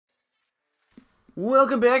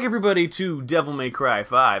Welcome back, everybody, to Devil May Cry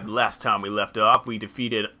 5. Last time we left off, we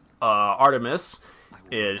defeated Artemus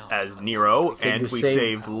as Nero, and we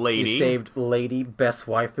saved Lady. You saved Lady, best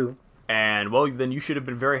waifu. And, well, then you should have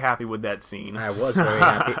been very happy with that scene. I was very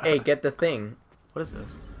happy. Hey, get the thing. What is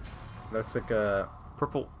this? Looks like a...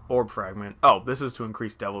 Purple orb fragment. Oh, this is to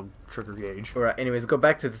increase devil trigger gauge. Alright, anyways, go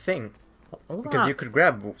back to the thing. Hold because on. you could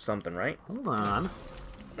grab something, right? Hold on.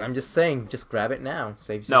 I'm just saying, just grab it now.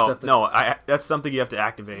 Saves No, yourself the... no, that's something you have to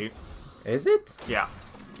activate. Is it? Yeah.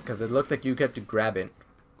 Because it looked like you have to grab it.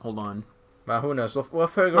 Hold on. Well, who knows? We'll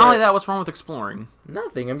figure Not only that, what's wrong with exploring?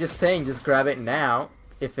 Nothing. I'm just saying, just grab it now.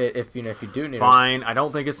 If you do need it. Fine, I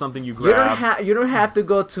don't think it's something you grab. You don't have to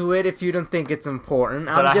go to it if you don't think it's important.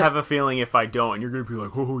 But I have a feeling if I don't, you're gonna be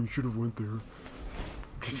like, oh, you should have went there.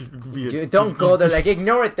 Don't go there. Like,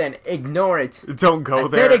 ignore it then. Ignore it. Don't go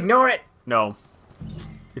there. I said ignore it. No.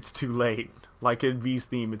 It's too late. Like in V's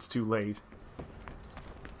theme, it's too late.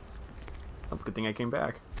 Oh, good thing I came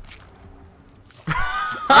back.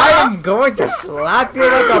 I am going to slap you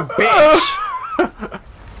like a bitch.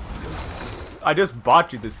 I just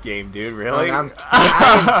bought you this game, dude. Really? I'm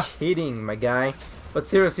kidding, my guy. But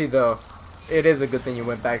seriously, though, it is a good thing you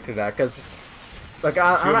went back to that, because, like,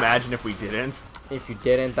 can you imagine if we didn't? If you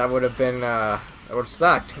didn't, that would have been, that would have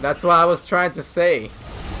sucked. That's what I was trying to say.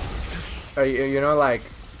 You know, like,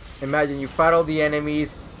 imagine you fight all the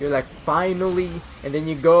enemies, you're like, finally, and then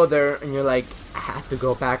you go there, and you're like, I have to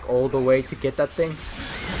go back all the way to get that thing.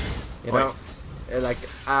 You know? Like,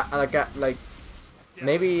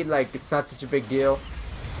 maybe, like, it's not such a big deal,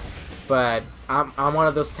 but I'm one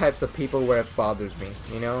of those types of people where it bothers me,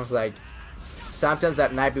 you know? Like, sometimes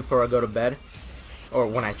at night before I go to bed, or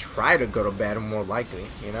when I try to go to bed, more likely,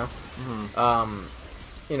 you know?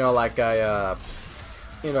 You know, like, I,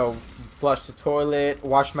 you know, flush the toilet,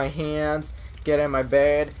 wash my hands, get in my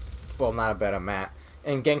bed, well, not a bed, a mat,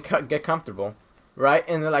 and get comfortable, right?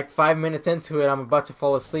 And then, like, 5 minutes into it, I'm about to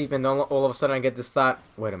fall asleep, and all of a sudden I get this thought,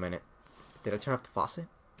 wait a minute. Did I turn off the faucet?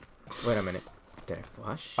 Wait a minute. Did I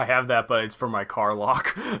flush? I have that, but it's for my car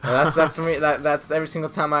lock. That's for me. That's every single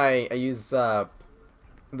time I use the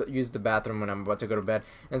bathroom when I'm about to go to bed.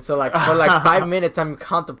 And so, like, for like 5 minutes, I'm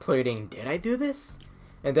contemplating, did I do this?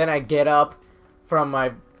 And then I get up from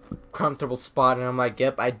my comfortable spot, and I'm like,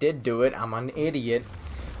 yep, I did do it. I'm an idiot.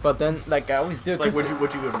 But then, like, I always do. It's like, would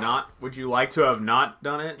you like to have not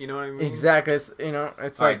done it? You know what I mean? Exactly. It's, you know,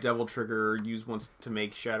 it's all like right, devil trigger used once to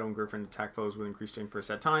make Shadow and Griffin attack foes with increased strength for a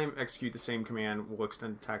set time. Execute the same command will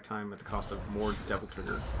extend attack time at the cost of more devil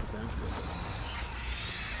trigger. Okay.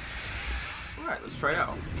 All right, let's try it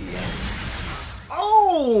out.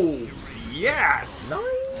 Oh, yes. Nice.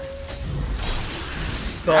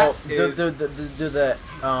 So do the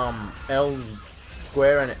L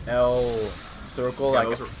square and L circle, yeah,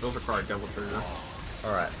 like those require devil trigger.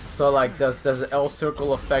 All right. So, like, does the L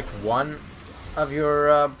circle affect one of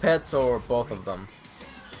your pets or both of them?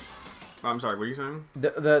 I'm sorry. What are you saying?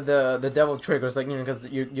 The devil triggers, like, you know, because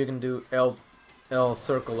you can do L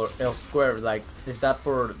circle or L square. Like, is that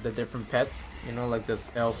for the different pets? You know, like this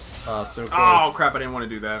L circle. Oh crap! I didn't want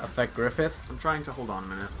to do that. Affect Griffith. I'm trying to hold on a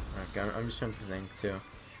minute. Okay, I'm just trying to think too.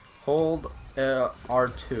 Hold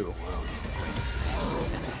R2.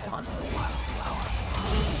 Just done.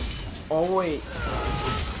 Oh wait.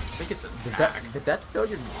 I think it's attack. Did that fill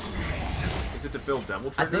your? Is it to fill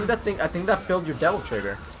devil trigger? I think that filled your devil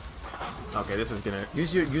trigger. Okay, this is gonna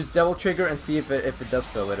use devil trigger and see if it does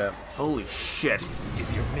fill it up. Holy shit!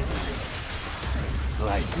 Is your misery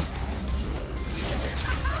slight?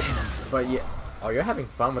 But yeah, oh, you're having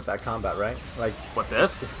fun with that combat, right? Like, what,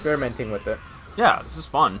 this? Experimenting with it. Yeah, this is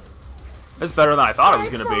fun. This is better than I thought it was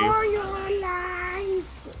gonna be.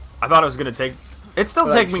 I thought it was gonna take. It still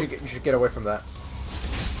Well, take like, me. You should get away from that.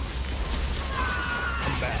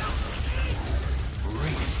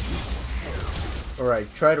 All right,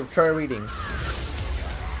 try reading.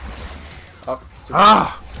 Oh, stupid.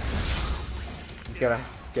 Ah! You gotta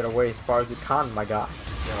get away as far as you can, my guy.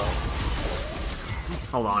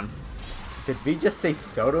 Hold on. Did V just say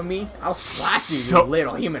sodomy? I'll slap you, you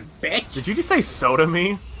little human bitch. Did you just say soda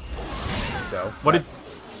me? So. What did?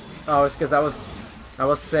 Oh, it's because I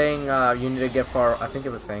was saying you need to get far. I think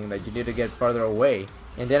it was saying that you need to get farther away,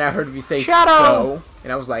 and then I heard you say Shadow! so,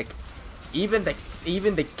 and I was like, even the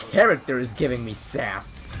character is giving me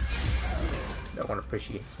sass. No one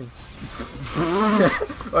appreciates me.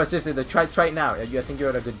 Oh, seriously, try it now. I think you're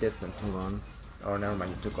at a good distance. Hold on. Oh, never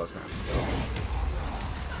mind. You're too close now.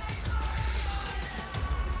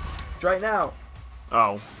 Try it now.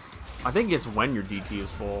 Oh, I think it's when your DT is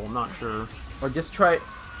full. I'm not sure. Or just try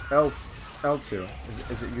L2.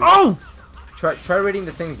 Is it your... Oh! Try reading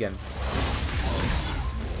the thing again.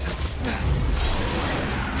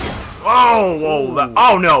 Oh, whoa!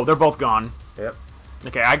 Oh no, they're both gone. Yep.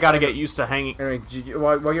 Okay, I gotta get used to hanging. Anyway,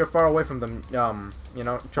 while you're far away from them, you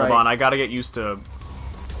know, try. Hold on, I gotta get used to.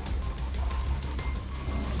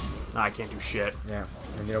 I can't do shit. Yeah,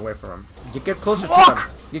 and get away from them. You get closer to Fuck!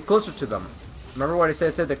 them. Get closer to them. Remember what I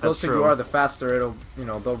said? The closer you are, the faster it'll, you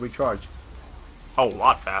know, they'll recharge. Oh, a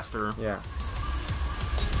lot faster. Yeah.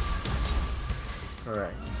 All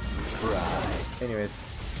right. Right. Anyways.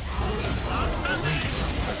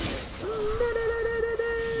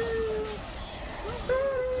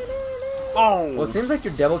 Oh. Well, it seems like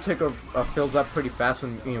your Devil Trigger fills up pretty fast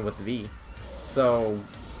when with V. So,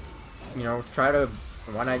 you know, try to.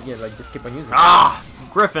 Why not? You know, like just keep on using it. Ah,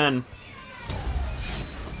 Griffin.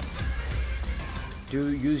 Do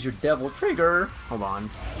use your Devil Trigger. Hold on.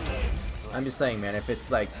 I'm just saying, man. If it's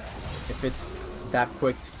that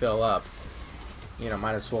quick to fill up, you know,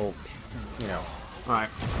 might as well, you know. All right.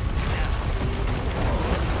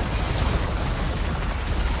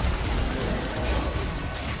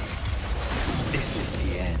 This is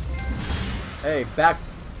the end. Hey, back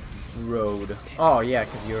road. Oh yeah,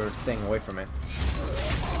 because you're staying away from it.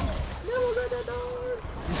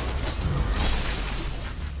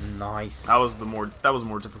 Nice. That was a more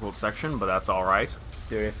difficult section, but that's all right.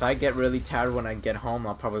 Dude, if I get really tired when I get home,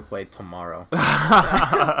 I'll probably play it tomorrow.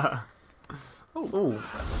 Ooh.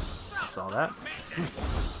 I saw that.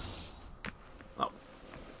 Oh.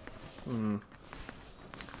 Hmm.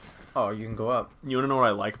 Oh, you can go up. You wanna know what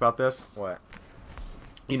I like about this? What?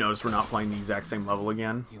 You notice we're not playing the exact same level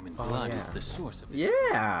again. Human blood yeah. is the source of it.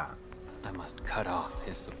 Yeah. I must cut off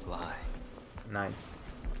his supply. Nice.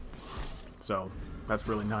 So that's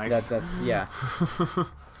really nice. That's yeah. All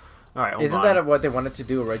right. Hold Isn't on. that what they wanted to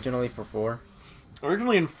do originally for 4?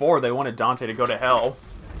 Originally in 4, they wanted Dante to go to hell.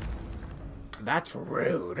 That's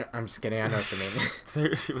rude. I'm just kidding. I know what you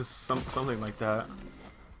mean. It was something like that.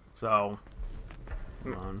 So,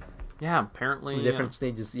 hold on. Yeah, apparently Different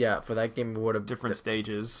stages. Yeah, for that game, would have different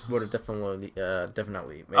stages. Would have definitely made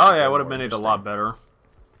Oh it yeah, it would more have made it a interesting. lot better.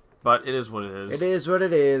 But it is what it is. It is what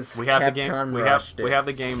it is. We have the game. Capcom We rushed it. have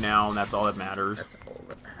the game now, and that's all that matters. That's all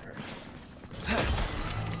that matters.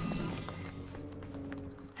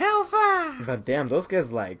 Hellfire! But damn, those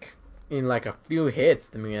guys like in like a few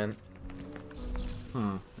hits, man.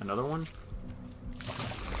 Another one?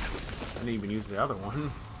 I didn't even use the other one.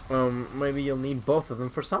 Maybe you'll need both of them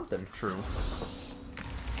for something. True.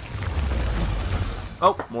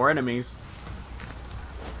 Oh, more enemies.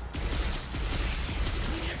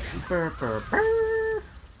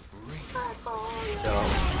 So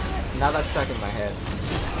now that's stuck in my head.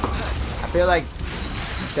 I feel like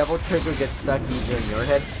Devil Trigger gets stuck easier in your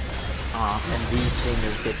head, and these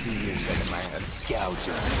things get easier stuck in my head.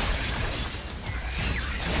 Gouger.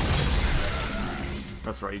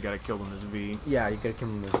 That's right, you gotta kill them as V. Yeah, you gotta kill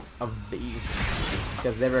them with a V.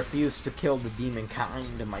 Because they refuse to kill the demon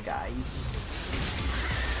kind, my guys.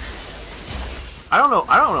 I don't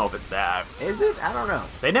know if it's that. Is it? I don't know.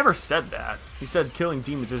 They never said that. He said killing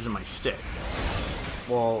demons isn't my shtick.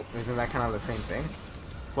 Well, isn't that kind of the same thing?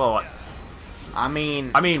 Well, I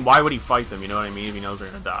mean, why would he fight them? You know what I mean? If he knows they're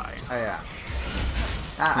gonna die. oh yeah.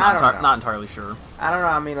 I don't know. Not entirely sure. I don't know.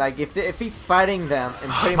 I mean, like, if he's fighting them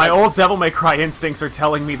and pretty My much... old Devil May Cry instincts are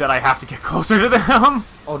telling me that I have to get closer to them.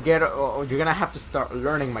 Or you're gonna have to start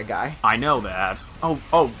learning, my guy. I know that. And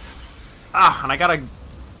I gotta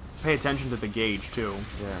pay attention to the gauge, too.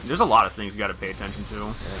 Yeah. There's a lot of things you gotta pay attention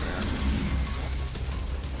to.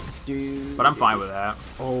 Dude. But I'm fine with that.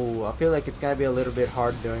 Oh, I feel like it's gonna be a little bit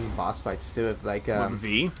hard during boss fights, too. If, like, With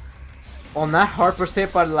V? well, not hard per se,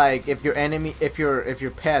 but, like, if your enemy... If your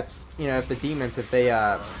pets, you know, if the demons, if they,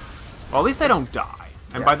 Well, at least they don't die.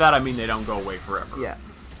 And Yeah. by that, I mean they don't go away forever. Yeah.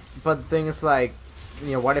 But the thing is, like,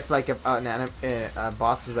 you know, what if, like, a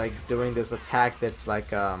boss is, like, doing this attack that's,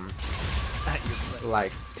 like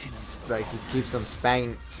he keeps them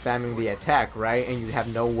spamming the attack, right? And you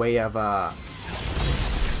have no way of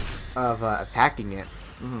attacking it.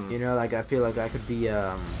 You know, like, I feel like that could be,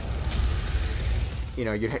 you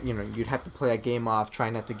know, you'd have to play a game off, try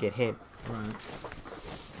not to get hit. Right.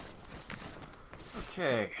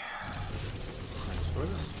 Okay. Can I destroy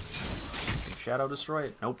this? Can Shadow destroy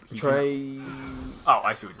it? Nope. he Try... can- Oh,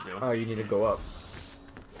 I see what you're doing. Oh, you need to go up.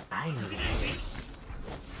 I need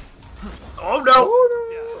Oh no!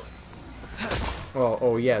 Well,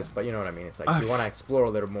 oh yes, but you know what I mean. It's like you want to explore a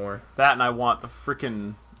little more. That and I want the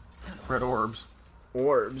freaking red orbs.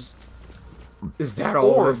 Orbs. Is that all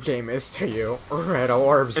Orbs. this game is to you? Red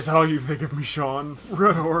orbs. Is that all you think of me, Sean?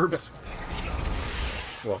 Red orbs.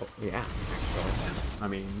 Well, yeah. I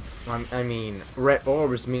mean, I mean, red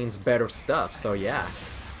orbs means better stuff. So yeah.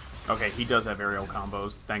 Okay, he does have aerial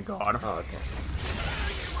combos. Thank God. Oh, okay.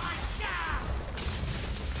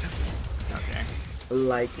 Okay.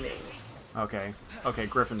 Lightning. Okay. Okay,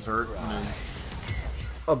 Griffin's hurt. And then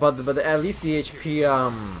Oh, but at least the HP.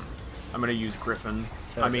 I'm gonna use Griffin.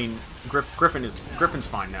 I mean, Griffin's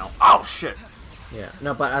fine now. Oh shit! Yeah.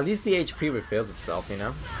 No, but at least the HP refills itself. You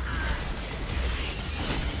know.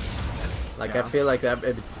 Like Yeah. I feel like that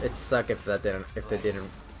it'd suck if they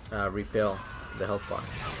didn't refill the health bar.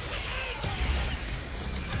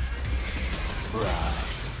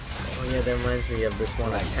 Oh yeah, that reminds me of this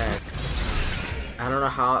one attack. I don't know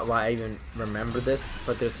why I even remember this,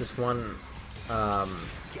 but there's this one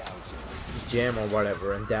gem or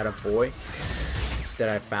whatever in Data Boy that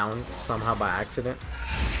I found somehow by accident.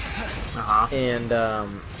 And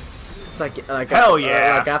it's like hell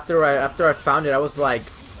yeah! Like after I found it, I was like,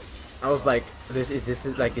 is this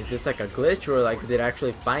like a glitch, or like did I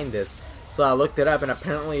actually find this? So I looked it up, and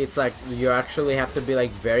apparently it's like you actually have to be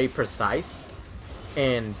like very precise,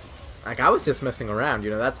 and like I was just messing around, you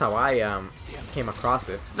know. That's how I came across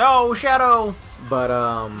it. No, Shadow. But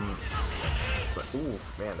it's like, ooh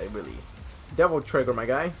man, they really devil trigger my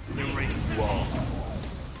guy.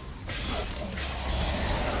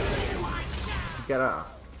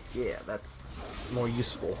 Yeah, that's more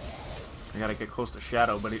useful. I gotta get close to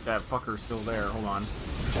Shadow, but that fucker's still there. Hold on.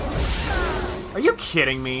 Are you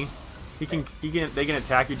kidding me? They can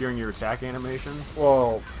attack you during your attack animation?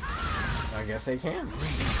 Well, I guess they can.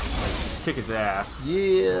 Kick his ass.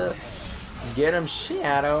 Yeah. Get him,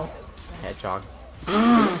 Shadow. Hedgehog.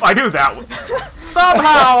 I knew that one.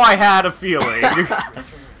 Somehow I had a feeling.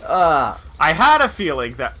 I had a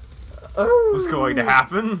feeling that was going to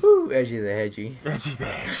happen. Ooh, edgy the hedgy. Edgy the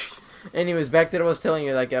edgy. Anyways, back to what I was telling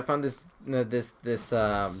you. Like I found this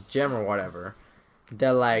gem or whatever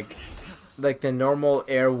that like the normal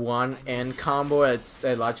air 1 end combo. It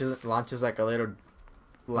launches like a little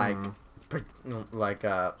like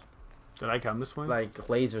Did I come this way? like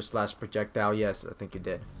laser / projectile. Yes, I think you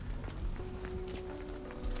did.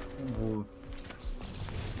 Ooh.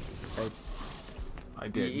 I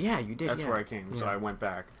did. Yeah, you did. That's yeah. where I came, so Yeah. I went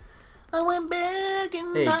back. I went back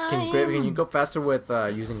and Hey, can you go faster with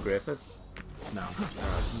using Griffiths? No, you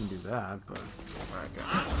can do that, but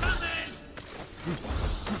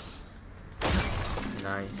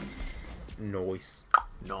Nice. nice.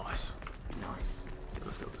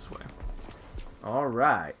 Let's go this way.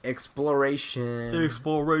 Alright, exploration.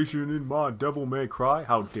 Exploration in my Devil May Cry.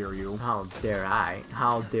 How dare you? How dare I?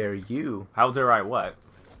 How dare you? How dare I? What?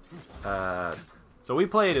 Uh, So we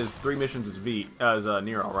played as 3 missions as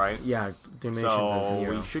Nero, right? yeah, dimensions So as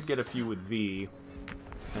Nero. we should get a few with V,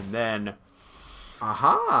 and then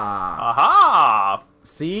Aha! aha!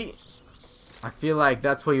 See, I feel like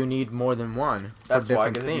that's why you need more than one. That's for why,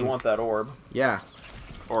 different because things. you want that orb Yeah,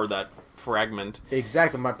 or that fragment.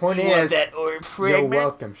 exactly. My point You want is, that orb you're fragment?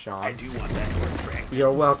 welcome, Sean. I do want that orb fragment.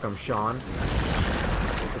 You're welcome, Sean.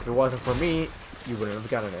 Because if it wasn't for me, you wouldn't have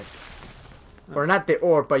gotten it. Or not the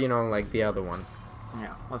orb, but you know, like the other one.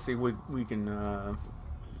 Yeah, let's see. We can. All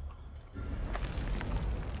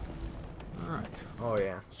right. Oh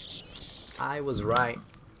yeah, I was right.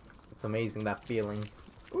 It's amazing, that feeling.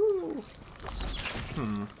 Ooh.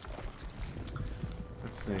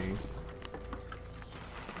 Let's see.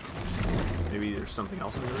 Maybe there's something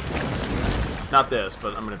else in here. Not this,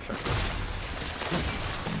 but I'm gonna check this.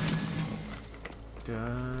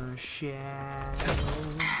 The shadow.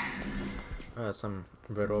 Some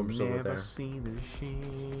red orbs over Never there. see the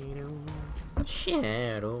shadow.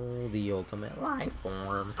 Shadow, the ultimate life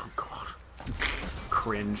form. Oh God.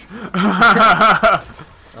 Cringe.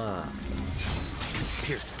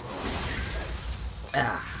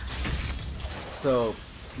 So,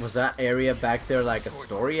 was that area back there like a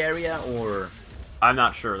story area, or? I'm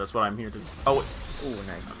not sure. That's what I'm here to. Oh, wait. Ooh,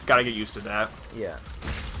 nice. Gotta get used to that. Yeah.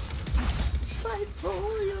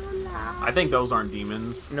 I think those aren't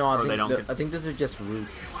demons. No, or I think they don't I think those are just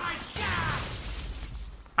roots.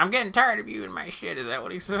 I'm getting tired of you and my shit. Is that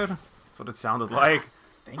what he said? That's what it sounded like.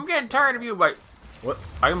 I'm getting so. tired of you, but What?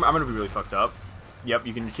 I'm gonna be really fucked up. Yep,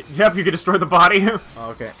 you can. Yep, you can destroy the body. Oh,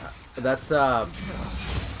 okay. That's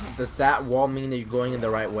does that wall mean that you're going in the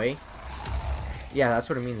right way? Yeah, that's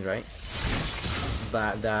what it means, right?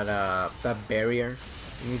 That barrier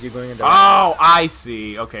means you're going in the right Oh, I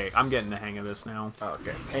see. Okay, I'm getting the hang of this now. Oh,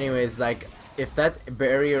 okay. Anyways, like, if that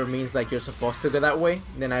barrier means like you're supposed to go that way,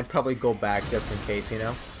 then I'd probably go back just in case, you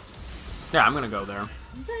know? Yeah, I'm gonna go there.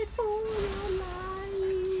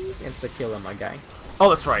 Insta-kill him, my guy. Oh,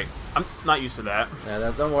 that's right. I'm not used to that.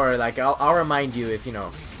 Don't worry, like, I'll remind you if, you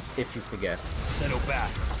know, if you forget. Settle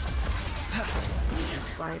back.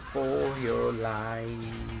 Fight for your life.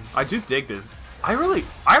 I do dig this. I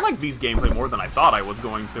like these gameplay more than I thought I was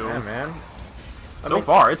going to. Yeah, man. So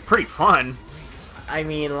far, it's pretty fun. I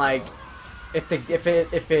mean, like, if the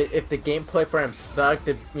gameplay for him sucked,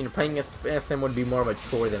 playing against him would be more of a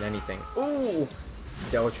chore than anything. Ooh,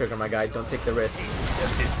 Devil Trigger, my guy, don't take the risk.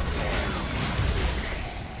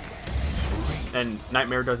 And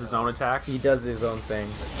Nightmare does his own attacks. He does his own thing.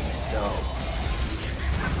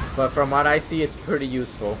 But from what I see, it's pretty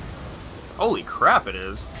useful. Holy crap, it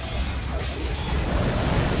is.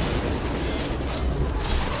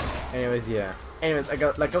 Anyways, yeah. Anyways,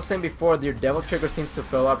 like I was saying before, your Devil Trigger seems to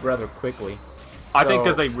fill up rather quickly. I think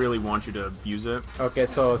because they really want you to use it. Okay,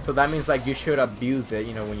 so that means like you should abuse it,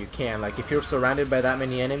 when you can. Like if you're surrounded by that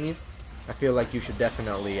many enemies, I feel like you should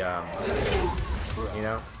definitely,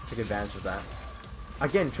 take advantage of that.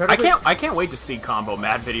 Again, try to. I can't wait to see combo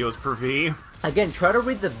mad videos for V. Again, try to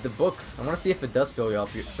read the book. I want to see if it does fill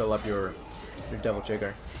up your Devil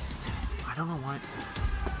Trigger. I don't know why.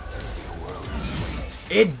 To see a world.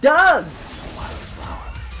 It does.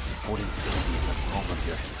 Holding baby in the palm of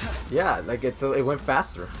your hand. Yeah, like it went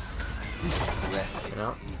faster.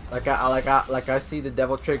 Like I see the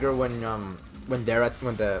Devil Trigger when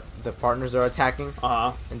the partners are attacking.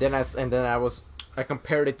 And then I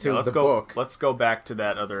compared it to the book. Let's go back to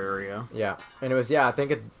that other area. Yeah. Anyways, yeah, I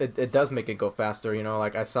think it does make it go faster.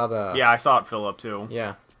 Like I saw the. Yeah, I saw it fill up too.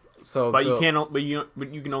 Yeah. But you can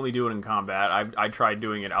only do it in combat. I tried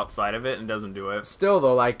doing it outside of it and it doesn't do it. Still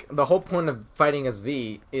though, like the whole point of fighting as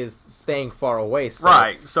V is staying far away. So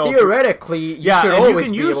right. So theoretically, you should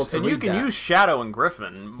always be able to read that. And you can use Shadow and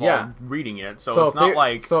Griffin while reading it. So it's not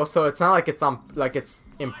like so it's not like it's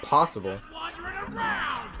impossible.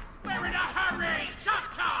 We're in a hurry!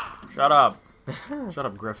 Shut up. Shut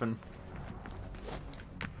up, Griffin.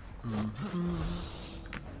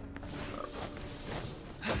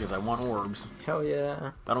 Because I want orbs. Hell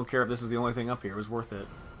yeah. I don't care if this is the only thing up here. It was worth it.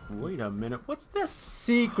 Wait a minute. What's this?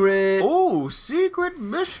 Secret. Oh, secret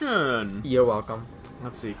mission. You're welcome.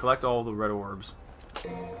 Let's see. Collect all the red orbs.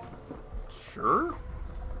 Sure.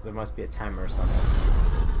 There must be a timer or something.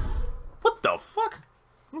 What the fuck?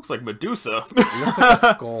 Looks like Medusa. It looks like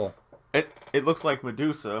a skull. It looks like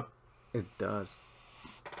Medusa. It does.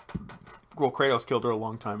 Well, Kratos killed her a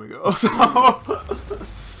long time ago, so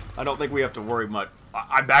I don't think we have to worry much.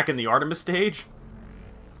 I'm back in the Artemis stage.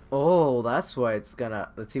 Oh, that's why it's gonna.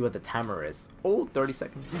 Let's see what the timer is. Oh, 30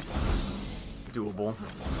 seconds. Doable.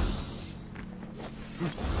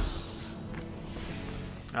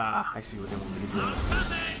 Ah, I see what they want me to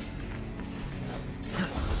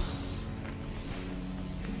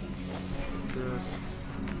do. This.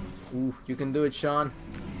 Ooh, you can do it, Sean.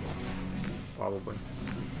 Probably.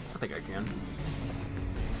 I think I can.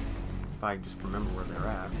 If I just remember where they're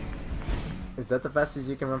at. Is that the fastest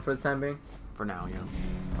you can run for the time being? For now, yeah.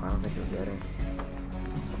 Oh, I don't think you'll get it.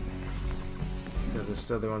 Because there's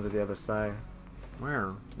still the ones at the other side.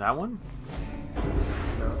 Where? That one?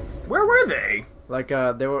 No. Where were they? Like,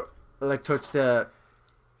 they were, like, towards the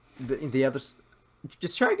other...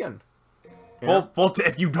 Just try again. Well,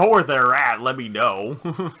 if you know where they're at, let me know.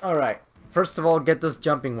 Alright. First of all, get those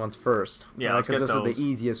jumping ones first. Yeah, let's get those. Because those are the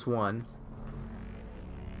easiest ones.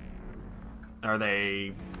 Are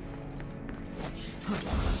they...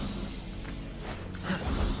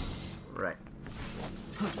 Right.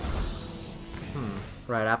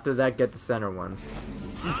 Right, after that, get the center ones.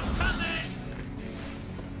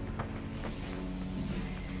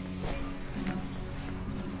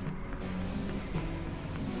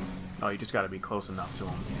 Oh, you just gotta be close enough to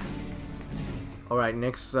them. Alright,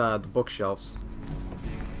 next, the bookshelves.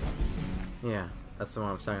 Yeah, that's the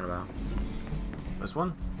one I'm talking about. This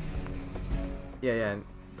one? Yeah,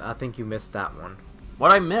 I think you missed that one.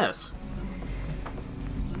 What'd I miss?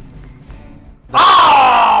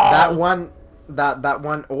 That one, that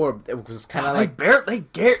one orb, it was kind of like... They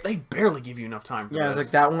barely give you enough time for Yeah, it was like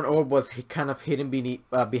that one orb was kind of hidden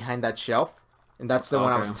behind that shelf. And that's the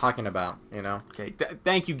one I was talking about, Okay,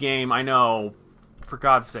 thank you, game. I know. For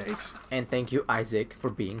God's sakes. And thank you, Isaac, for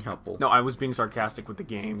being helpful. No, I was being sarcastic with the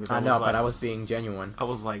game. I know, but I was being genuine. I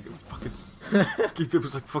was like, fucking... it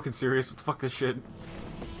was like, fucking serious. Fuck this shit.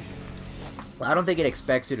 Well, I don't think it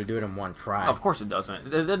expects you to do it in one try. Of course it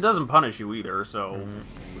doesn't. It doesn't punish you either, so...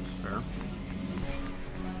 Which is fair.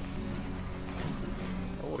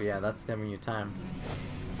 Oh, yeah, that's them in your time.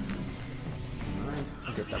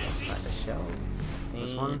 Alright. Get that one by the shell.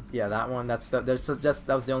 This one? Yeah, that one. That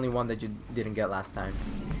was the only one that you didn't get last time.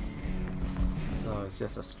 So it's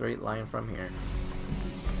just a straight line from here.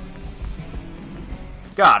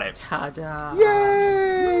 Got it. Ta-da!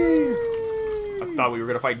 Yay! I thought we were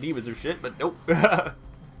gonna fight demons or shit, but nope.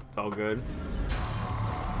 It's all good.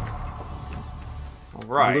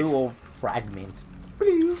 Alright. Blue old fragment.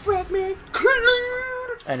 Blue fragment.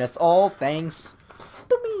 And it's all thanks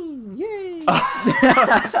to me. Yay!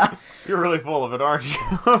 You're really full of it, aren't you?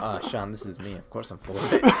 Sean, this is me. Of course I'm full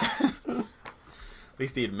of it. At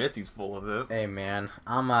least he admits he's full of it. Hey man,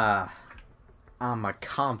 I'm a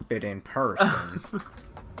confident person.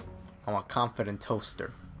 I'm a confident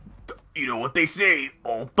toaster. You know what they say,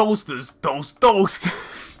 all toasters toast toast.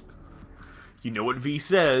 You know what V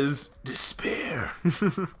says, despair.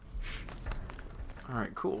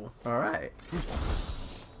 Alright, cool. Alright.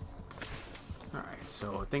 Alright,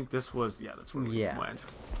 so I think this was, yeah, that's where we went.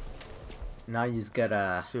 Now you just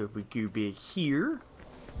gotta... So if we go back here,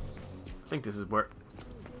 I think this is where...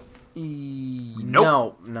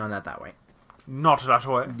 Nope. No, not that way. Not that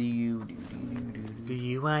way. Do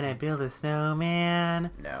you want to build a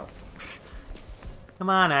snowman? No. Come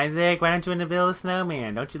on, Isaac, why don't you want to build a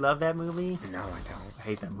snowman? Don't you love that movie? No, I don't. I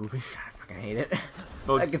hate that movie. God, I fucking hate it.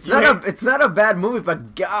 Well, Like it's not a bad movie,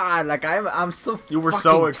 but God, like I'm so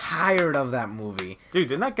tired of that movie. Dude,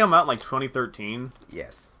 didn't that come out in like 2013?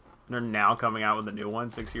 Yes. And they're now coming out with a new one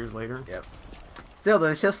 6 years later. Yep. Still, though,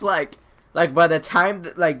 it's just like by the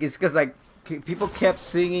time like it's because like people kept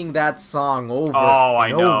singing that song over. Oh,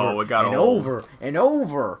 I know. It got old. Over and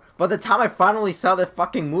over. By the time I finally saw the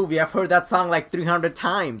fucking movie, I've heard that song like 300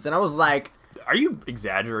 times, and I was like, "Are you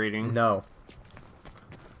exaggerating?" No.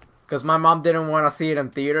 Because my mom didn't want to see it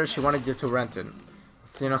in theaters. She wanted you to rent it.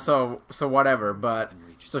 So, you know, so whatever. But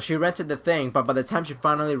so she rented the thing. But by the time she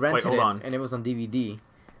finally rented it, and it was on DVD,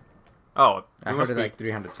 oh, I heard it like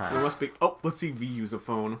 300 times. It must be. Oh, let's see V use a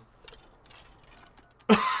phone.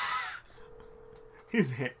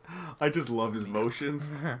 I just love his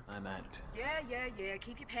motions. I'm out. Yeah.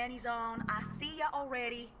 Keep your panties on. I see ya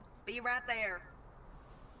already. Be right there.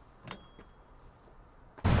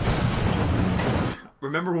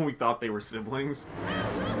 Remember when we thought they were siblings?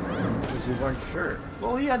 Because you weren't sure.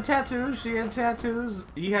 Well, he had tattoos. She had tattoos.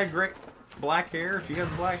 He had great black hair. She had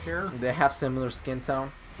black hair. They have similar skin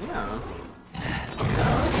tone. Yeah.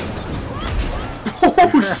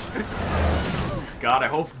 Oh, shit. God,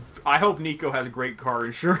 I hope Nico has great car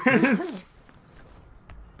insurance.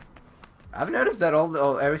 I've noticed that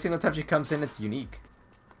every single time she comes in, it's unique.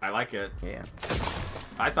 I like it. Yeah.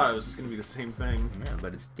 I thought it was just gonna be the same thing. Yeah,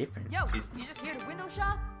 but it's different. Yo, you just here to window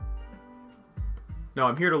shop? No,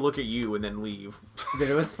 I'm here to look at you and then leave. Dude,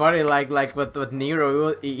 it was funny, like with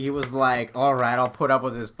Nero, he was like, all right, I'll put up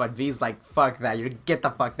with this, but V's like, fuck that, you get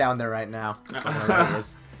the fuck down there right now.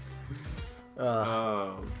 It's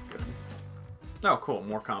Oh, that's good. Oh, cool,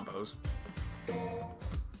 more combos.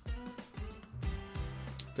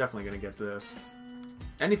 Definitely gonna get this.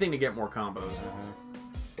 Anything to get more combos.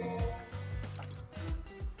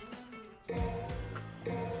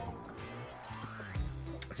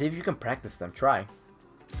 See if you can practice them. Try.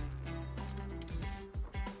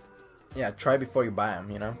 Yeah, try before you buy them,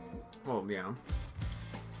 you know? Well, yeah.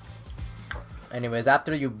 Anyways,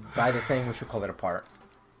 after you buy the thing, we should call it a part.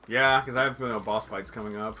 Yeah, because I have boss fights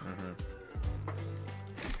coming up.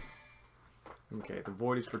 Okay, the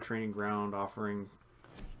void is for training ground, offering...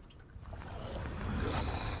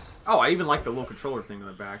 Oh, I even like the little controller thing in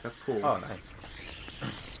the back. That's cool. Oh, nice.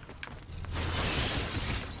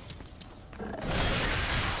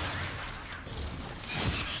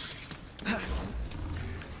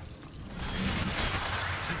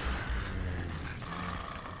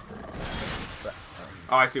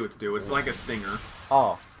 Oh, I see what to do. It's like a stinger.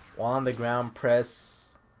 Oh, while on the ground,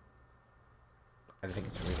 press... I think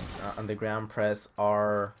it's reading. On the ground, press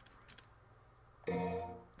R...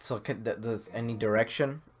 So, does any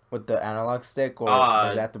direction with the analog stick, or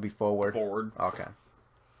does that have to be forward? Forward. Okay.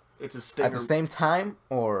 It's a stinger. At the same time,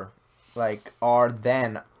 or like R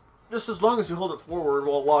then? Just as long as you hold it forward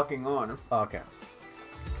while locking on. Okay.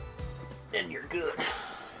 Then you're good.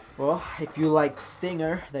 Well, if you like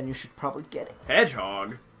Stinger, then you should probably get it.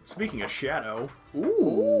 Hedgehog. Speaking of Shadow.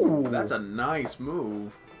 Ooh, that's a nice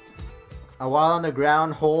move. While on the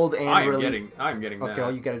ground, hold and release. I'm getting that. Okay,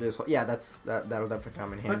 all you gotta do is yeah, that'll definitely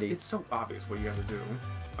come in handy. But it's so obvious what you have to do.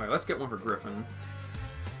 All right, let's get one for Griffin.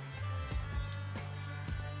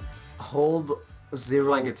 Hold 0.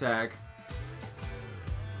 Flank attack.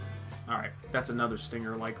 All right, that's another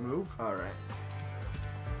Stinger-like move. All right.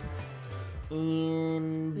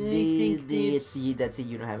 And that's it.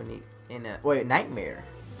 You don't have any. Wait, Nightmare.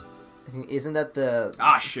 Isn't that the?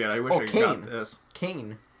 Ah, shit! I wish I got this.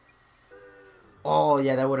 Kane. Oh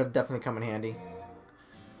yeah, that would have definitely come in handy.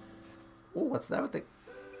 Oh, what's that with the?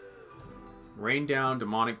 Rain down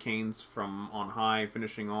demonic canes from on high,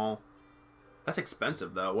 finishing all. That's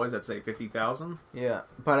expensive though. What does that say? 50,000? Yeah,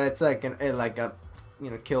 but it's like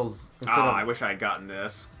kills. I wish I had gotten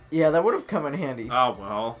this. Yeah, that would have come in handy. Oh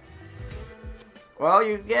well. Well,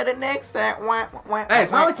 you get it next time. Hey,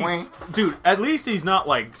 it's not like he's... Dude, at least he's not,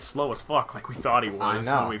 like, slow as fuck like we thought he was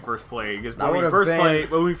when we first played. Because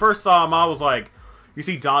when we first saw him, I was like... You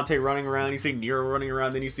see Dante running around, you see Nero running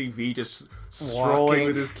around, then you see V just strolling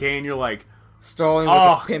with his cane, you're like... Strolling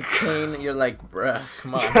with his pimp cane, you're like, bruh,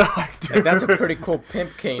 come on. Like, that's a pretty cool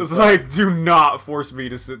pimp cane. It's like, do not force me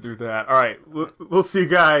to sit through that. Alright, we'll see you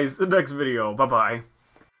guys in the next video. Bye-bye.